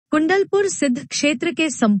कुंडलपुर सिद्ध क्षेत्र के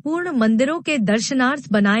संपूर्ण मंदिरों के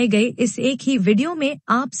दर्शनार्थ बनाए गए इस एक ही वीडियो में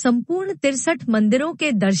आप संपूर्ण 63 मंदिरों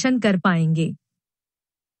के दर्शन कर पाएंगे।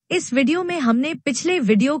 इस वीडियो में हमने पिछले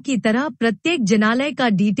वीडियो की तरह प्रत्येक जिनालय का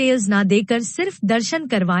डिटेल्स ना देकर सिर्फ दर्शन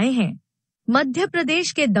करवाए हैं। मध्य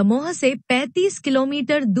प्रदेश के दमोह से 35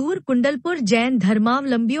 किलोमीटर दूर कुंडलपुर जैन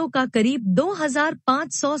धर्मावलंबियों का करीब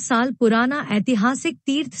 2500 साल पुराना ऐतिहासिक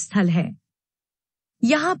तीर्थ स्थल है।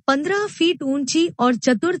 यहाँ 15 फीट ऊंची और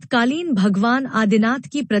चतुर्थकालीन भगवान आदिनाथ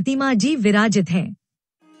की प्रतिमा जी विराजित है।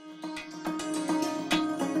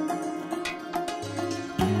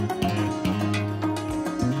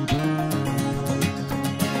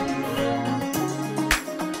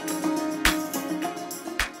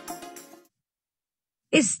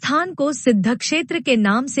 इस स्थान को सिद्धक्षेत्र के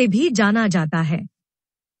नाम से भी जाना जाता है।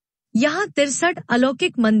 यहाँ 63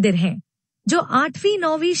 अलौकिक मंदिर हैं, जो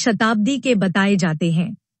 8वीं-9वीं शताब्दी के बताए जाते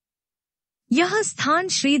हैं। यह स्थान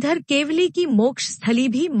श्रीधर केवली की मोक्ष स्थली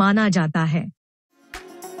भी माना जाता है।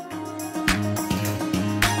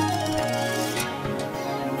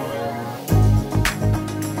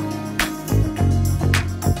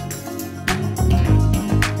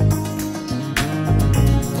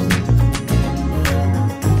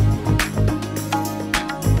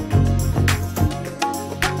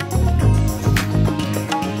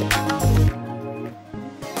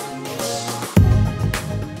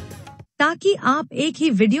 ताकि आप एक ही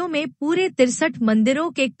वीडियो में पूरे 63 मंदिरों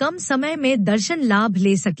के कम समय में दर्शन लाभ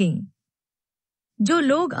ले सकें। जो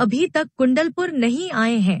लोग अभी तक कुंडलपुर नहीं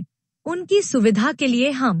आए हैं, उनकी सुविधा के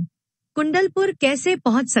लिए हम कुंडलपुर कैसे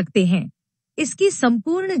पहुंच सकते हैं, इसकी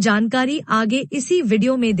संपूर्ण जानकारी आगे इसी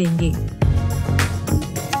वीडियो में देंगे।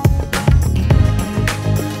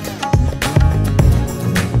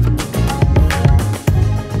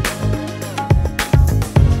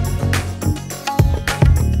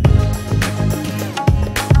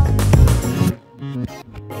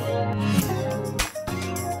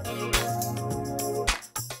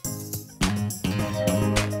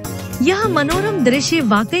 यह मनोरम दृश्य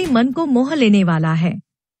वाकई मन को मोह लेने वाला है।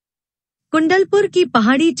 कुंडलपुर की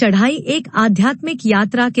पहाड़ी चढ़ाई एक आध्यात्मिक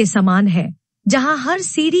यात्रा के समान है, जहां हर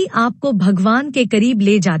सीढ़ी आपको भगवान के करीब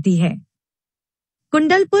ले जाती है।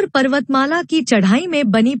 कुंडलपुर पर्वतमाला की चढ़ाई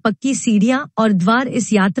में बनी पक्की सीढ़ियां और द्वार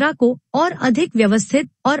इस यात्रा को और अधिक व्यवस्थित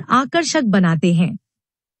और आकर्षक बनाते हैं।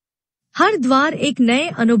 हर द्वार एक नए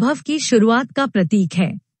अनुभव की शुरुआत का प्रतीक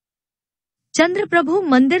है। चंद्रप्रभु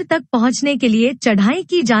मंदिर तक पहुंचने के लिए चढ़ाई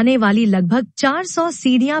की जाने वाली लगभग 400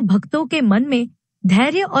 सीढ़ियां भक्तों के मन में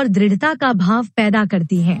धैर्य और दृढ़ता का भाव पैदा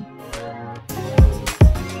करती हैं।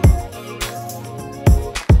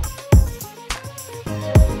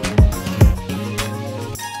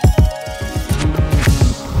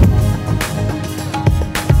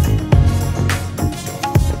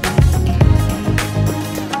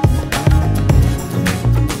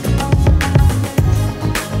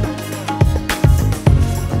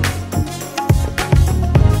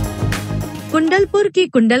 कुंडलपुर की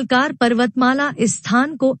कुंडलकार पर्वतमाला इस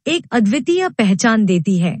स्थान को एक अद्वितीय पहचान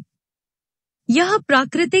देती है। यह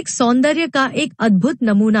प्राकृतिक सौंदर्य का एक अद्भुत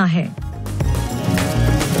नमूना है।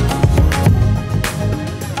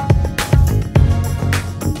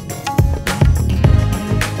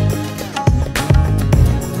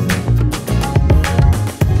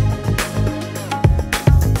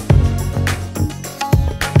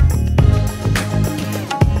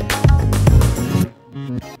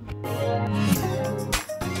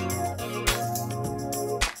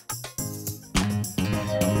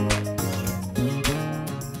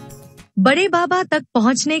 बड़े बाबा तक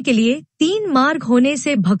पहुंचने के लिए 3 मार्ग होने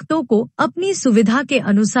से भक्तों को अपनी सुविधा के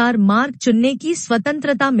अनुसार मार्ग चुनने की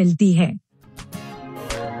स्वतंत्रता मिलती है।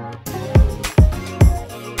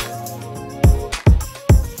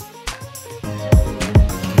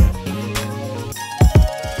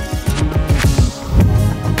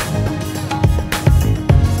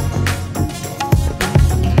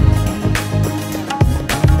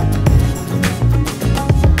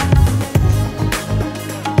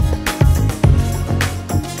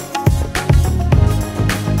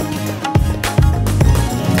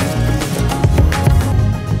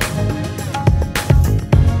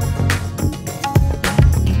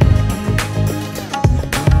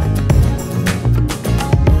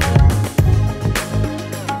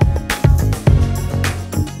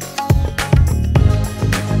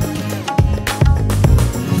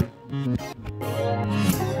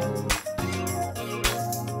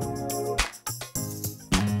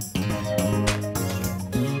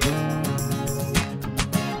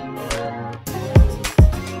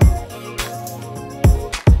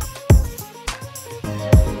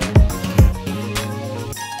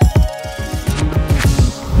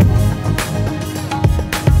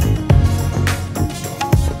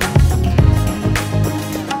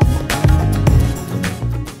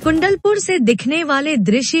 कुंडलपुर से दिखने वाले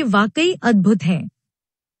दृश्य वाकई अद्भुत हैं।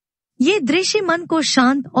 ये दृश्य मन को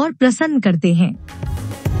शांत और प्रसन्न करते हैं।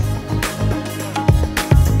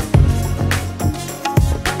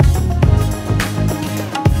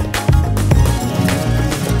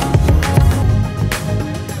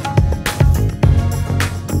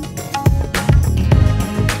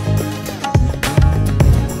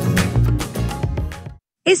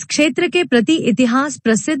 इस क्षेत्र के प्रति इतिहास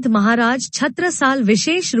प्रसिद्ध महाराज छत्रसाल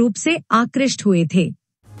विशेष रूप से आकृष्ट हुए थे।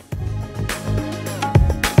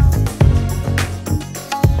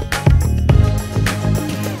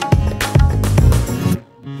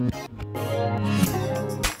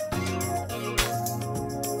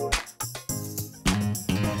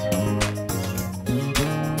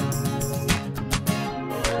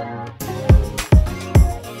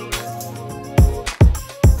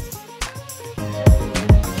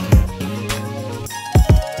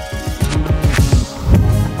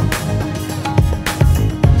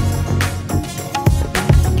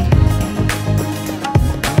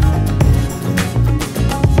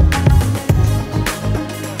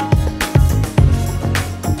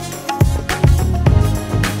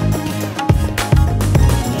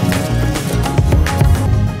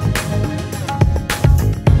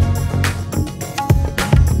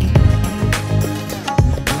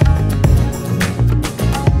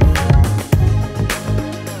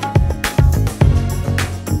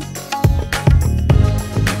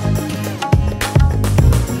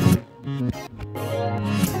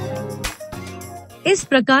 इस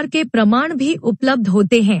प्रकार के प्रमाण भी उपलब्ध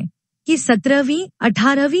होते हैं कि 17वीं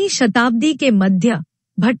 18वीं शताब्दी के मध्य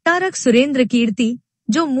भट्टारक सुरेंद्र कीर्ति,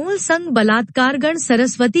 जो मूल संघ बलात्कारगण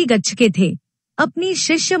सरस्वती गच्छ के थे, अपनी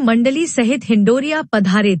शिष्य मंडली सहित हिंडोरिया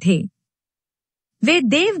पधारे थे। वे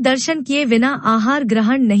देव दर्शन किए बिना आहार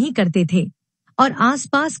ग्रहण नहीं करते थे और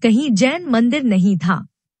आसपास कहीं जैन मंदिर नहीं था।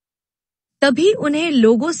 तभी उन्हें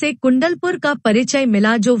लोगों से कुंडलपुर का परिचय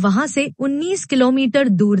मिला, जो वहां से 19 किलोमीटर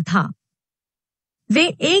दूर था। वे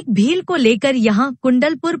एक भील को लेकर यहाँ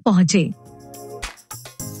कुंडलपुर पहुँचे।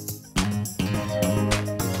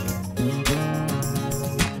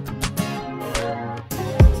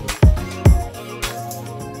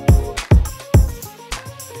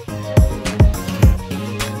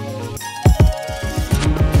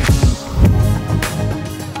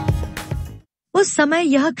 उस समय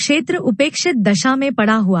यह क्षेत्र उपेक्षित दशा में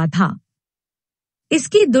पड़ा हुआ था।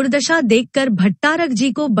 इसकी दुर्दशा देखकर भट्टारक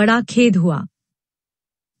जी को बड़ा खेद हुआ,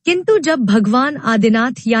 किंतु जब भगवान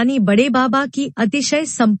आदिनाथ यानी बड़े बाबा की अतिशय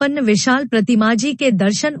संपन्न विशाल प्रतिमा जी के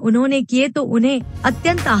दर्शन उन्होंने किए तो उन्हें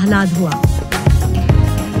अत्यंत आह्लाद हुआ।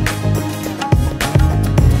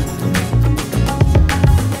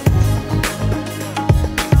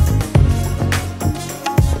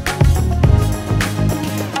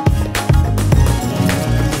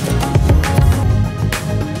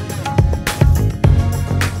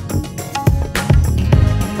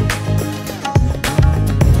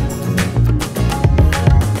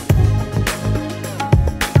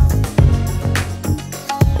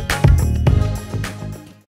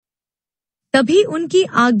 तभी उनकी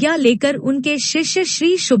आज्ञा लेकर उनके शिष्य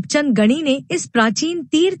श्री शुभचंद गणी ने इस प्राचीन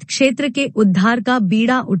तीर्थ क्षेत्र के उद्धार का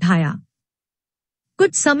बीड़ा उठाया।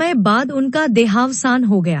 कुछ समय बाद उनका देहावसान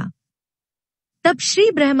हो गया। तब श्री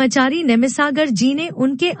ब्रह्मचारी नेमिसागर जी ने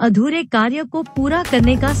उनके अधूरे कार्य को पूरा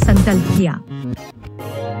करने का संकल्प किया।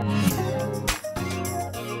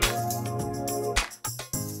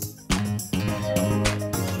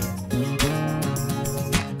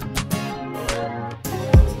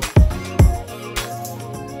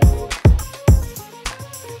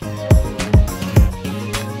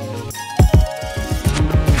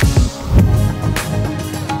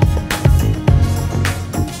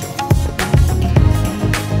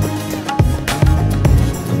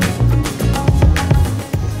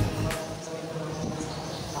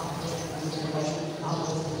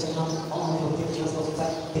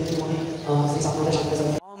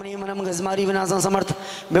 गजमारी विनाशं समर्थ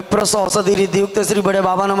विप्रस औषधि रिद्धियुक्त श्री बड़े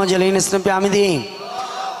बाबा नमः जलेन स्नप्यामि दी।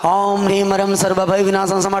 ओम ह्रीं रम सर्वभय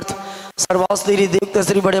विनाशं समर्थ सर्वौषधि रिद्धियुक्त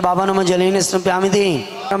श्री बड़े बाबा नमः जलेन स्नप्यामि दी।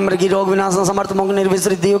 मृगी रोग विनाशं समर्थ मुख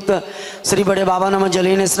निर्विषरिद्धियुक्त श्री बड़े बाबा नमः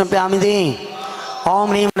जलेन स्नप्यामि दी।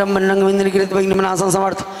 ओम ह्रीं रम बन्नंग विंद्रकृत विघ्न विनाशं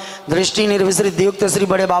समर्थ दृष्टि निर्विषरिद्धियुक्त श्री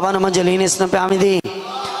बड़े बाबा नमः जलेन स्नप्यामि दी।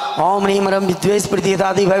 ओम ह्रीं रम विद्वेष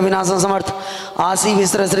प्रीतिदादि भय विनाशं समर्थ आशी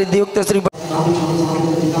विसरस रिद्धियुक्त श्री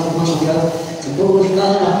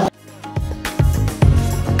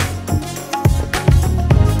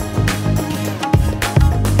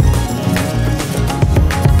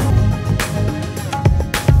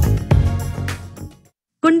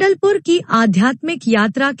कुंडलपुर की आध्यात्मिक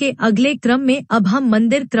यात्रा के अगले क्रम में अब हम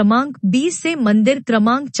मंदिर क्रमांक 20 से मंदिर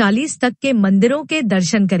क्रमांक 40 तक के मंदिरों के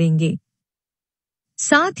दर्शन करेंगे।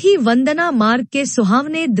 साथ ही वंदना मार्ग के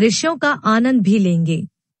सुहावने दृश्यों का आनंद भी लेंगे।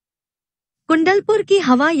 कुंडलपुर की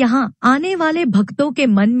हवा यहाँ आने वाले भक्तों के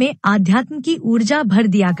मन में आध्यात्म की ऊर्जा भर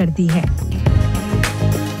दिया करती है।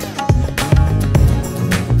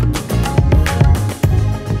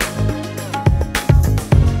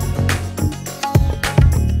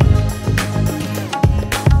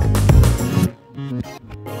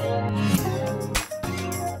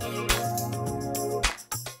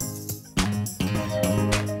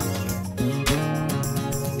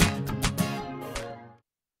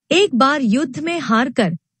 एक बार युद्ध में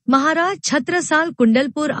हारकर महाराज छत्रसाल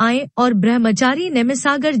कुंडलपुर आए और ब्रह्मचारी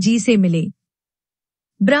नेमिसागर जी से मिले।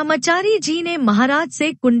 ब्रह्मचारी जी ने महाराज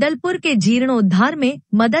से कुंडलपुर के जीर्णोद्धार में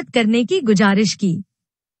मदद करने की गुजारिश की।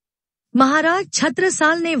 महाराज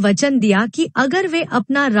छत्रसाल ने वचन दिया कि अगर वे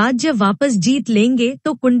अपना राज्य वापस जीत लेंगे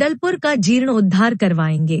तो कुंडलपुर का जीर्णोद्धार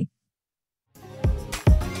करवाएंगे।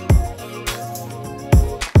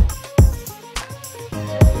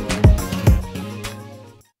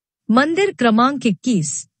 मंदिर क्रमांक 21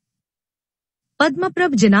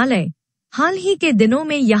 पद्मप्रभ जिनालय। हाल ही के दिनों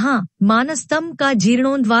में यहाँ मानस्तंभ का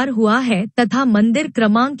जीर्णोद्धार हुआ है तथा मंदिर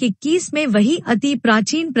क्रमांक 21 में वही अति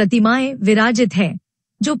प्राचीन प्रतिमाएं विराजित है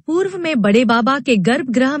जो पूर्व में बड़े बाबा के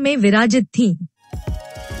गर्भगृह में विराजित थीं।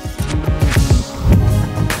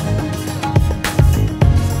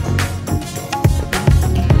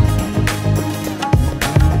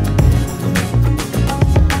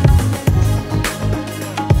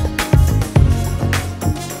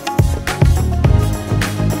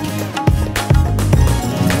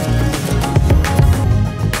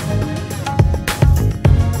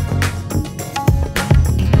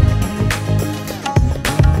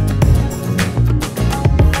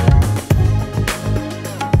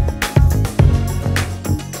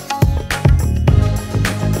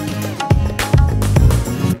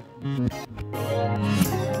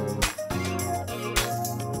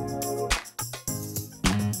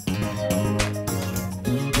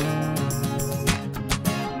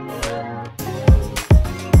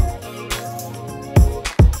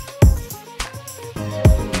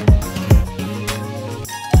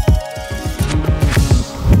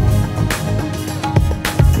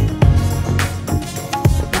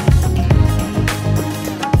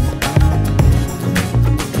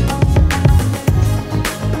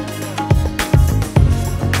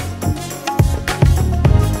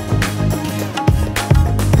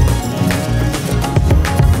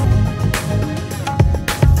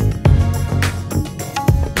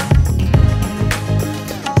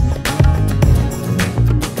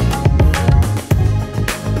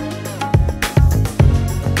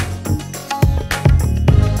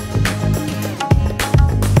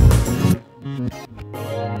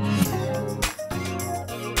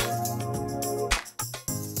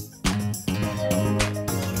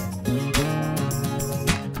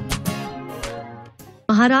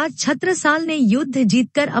 महाराज छत्रसाल ने युद्ध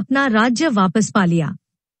जीतकर अपना राज्य वापस पा लिया।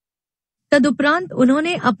 तदुपरांत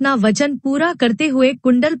उन्होंने अपना वचन पूरा करते हुए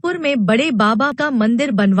कुंडलपुर में बड़े बाबा का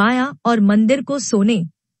मंदिर बनवाया और मंदिर को सोने,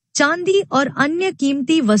 चांदी और अन्य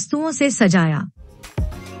कीमती वस्तुओं से सजाया।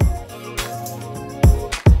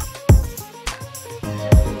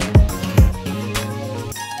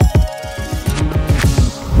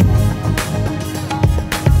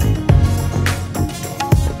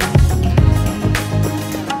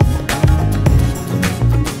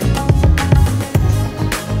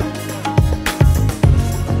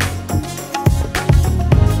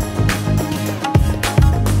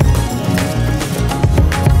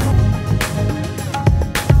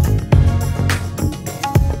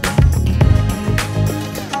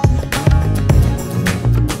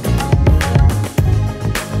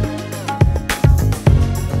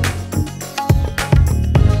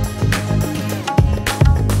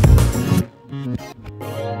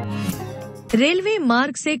 रेलवे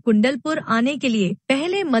मार्ग से कुंडलपुर आने के लिए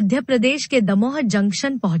पहले मध्य प्रदेश के दमोह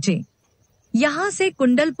जंक्शन पहुंचे। यहां से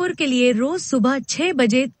कुंडलपुर के लिए रोज सुबह 6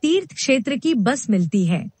 बजे तीर्थ क्षेत्र की बस मिलती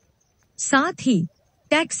है। साथ ही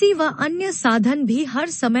टैक्सी व अन्य साधन भी हर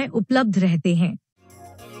समय उपलब्ध रहते हैं।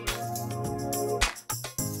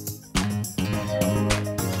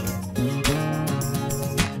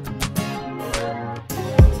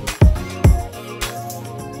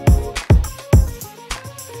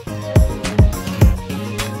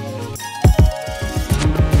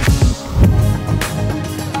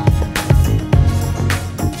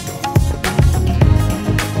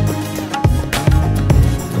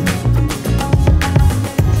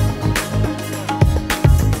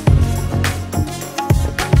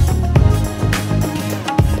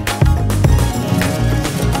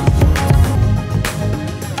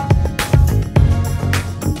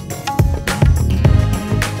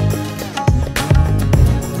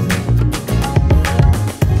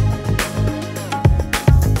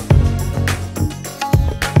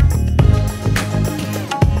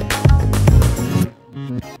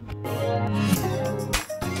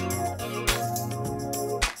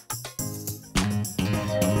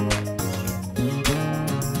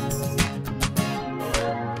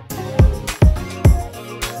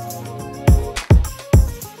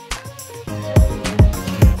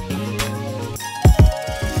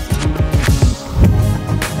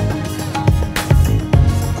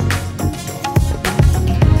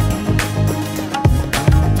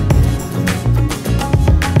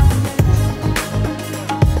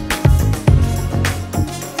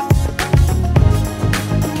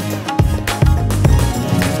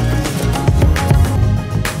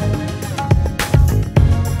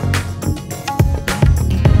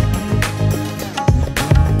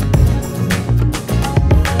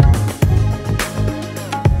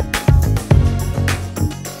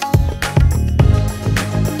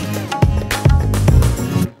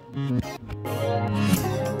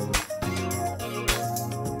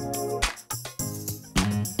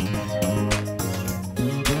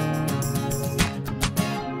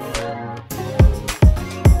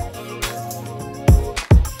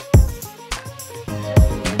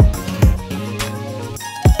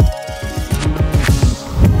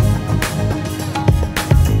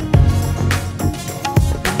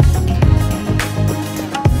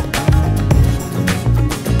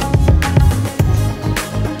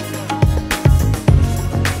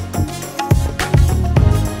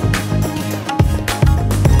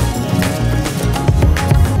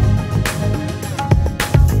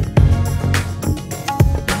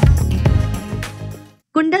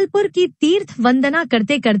 कुंडलपुर की तीर्थ वंदना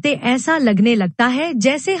करते करते ऐसा लगने लगता है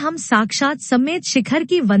जैसे हम साक्षात समेत शिखर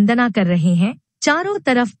की वंदना कर रहे हैं। चारों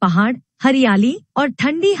तरफ पहाड़, हरियाली और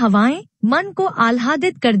ठंडी हवाएं मन को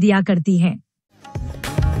आह्लादित कर दिया करती हैं।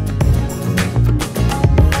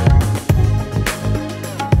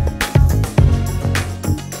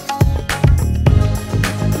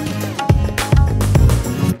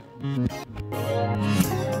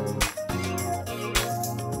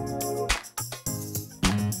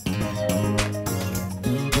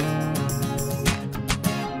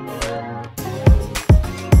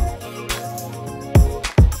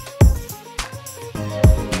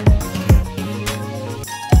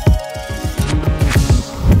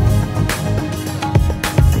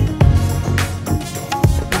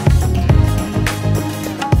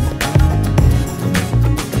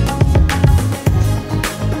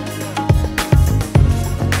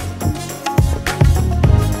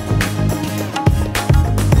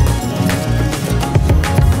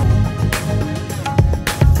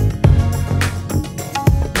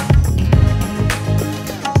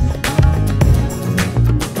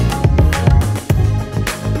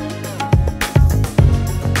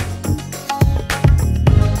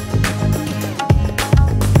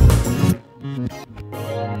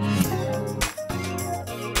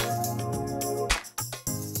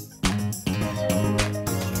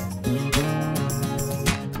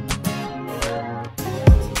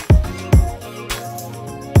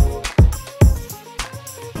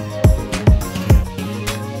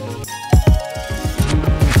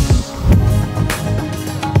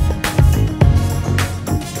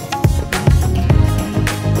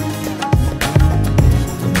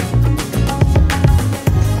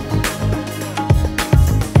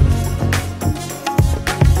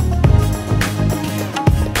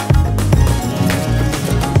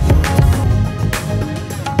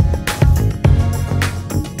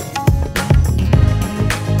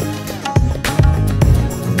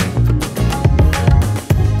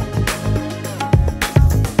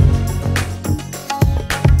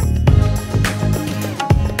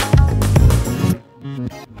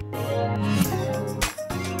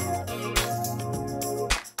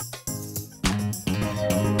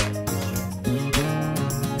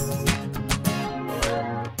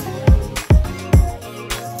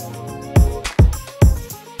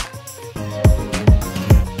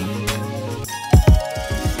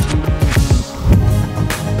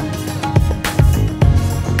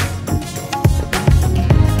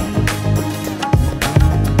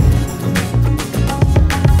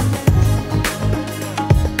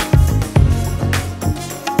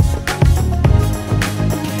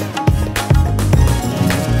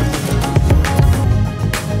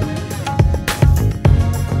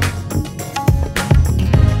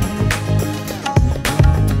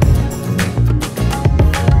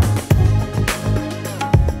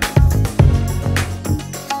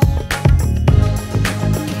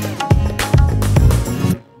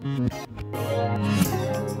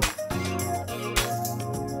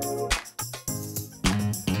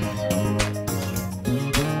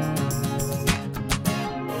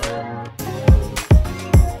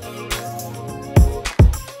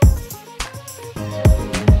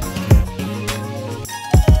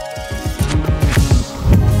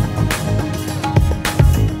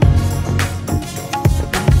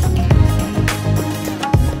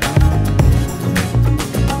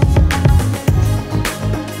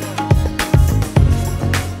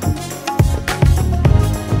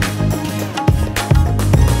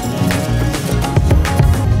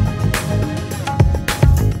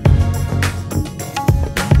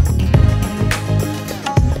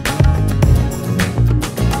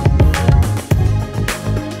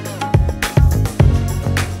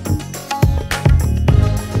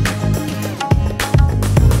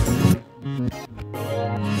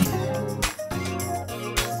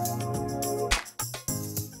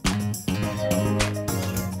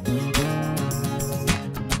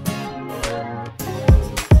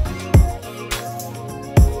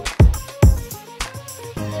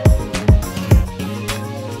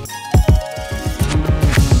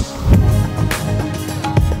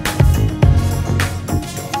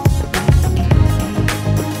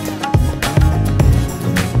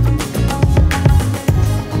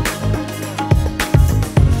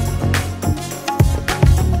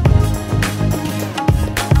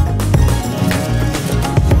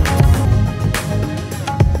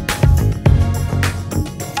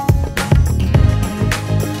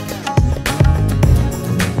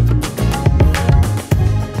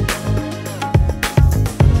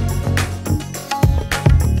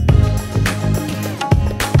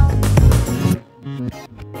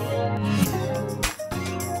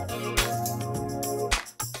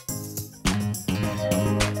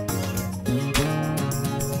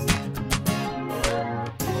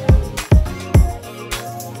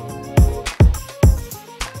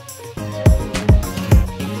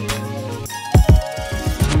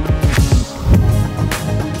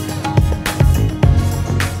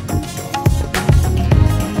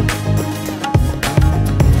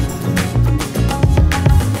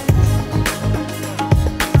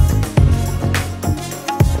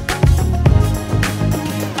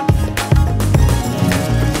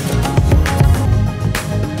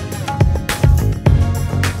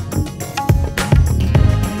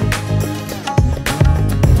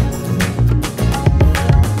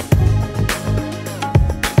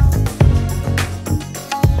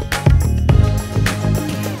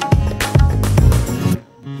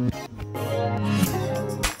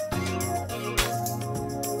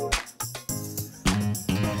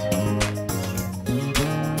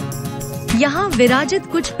 यहाँ विराजित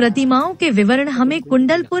कुछ प्रतिमाओं के विवरण हमें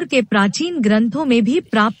कुंडलपुर के प्राचीन ग्रंथों में भी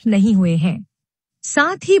प्राप्त नहीं हुए हैं।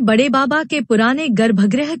 साथ ही बड़े बाबा के पुराने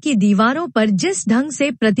गर्भगृह की दीवारों पर जिस ढंग से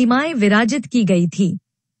प्रतिमाएं विराजित की गई थी,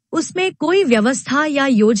 उसमें कोई व्यवस्था या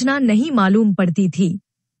योजना नहीं मालूम पड़ती थी।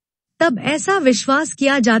 तब ऐसा विश्वास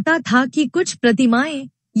किया जाता था कि कुछ प्रतिमाएं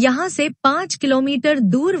यहाँ से 5 किलोमीटर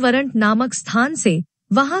दूर वरंट नामक स्थान से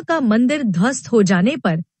वहाँ का मंदिर ध्वस्त हो जाने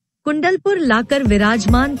पर कुंडलपुर लाकर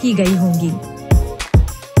विराजमान की गई होंगी।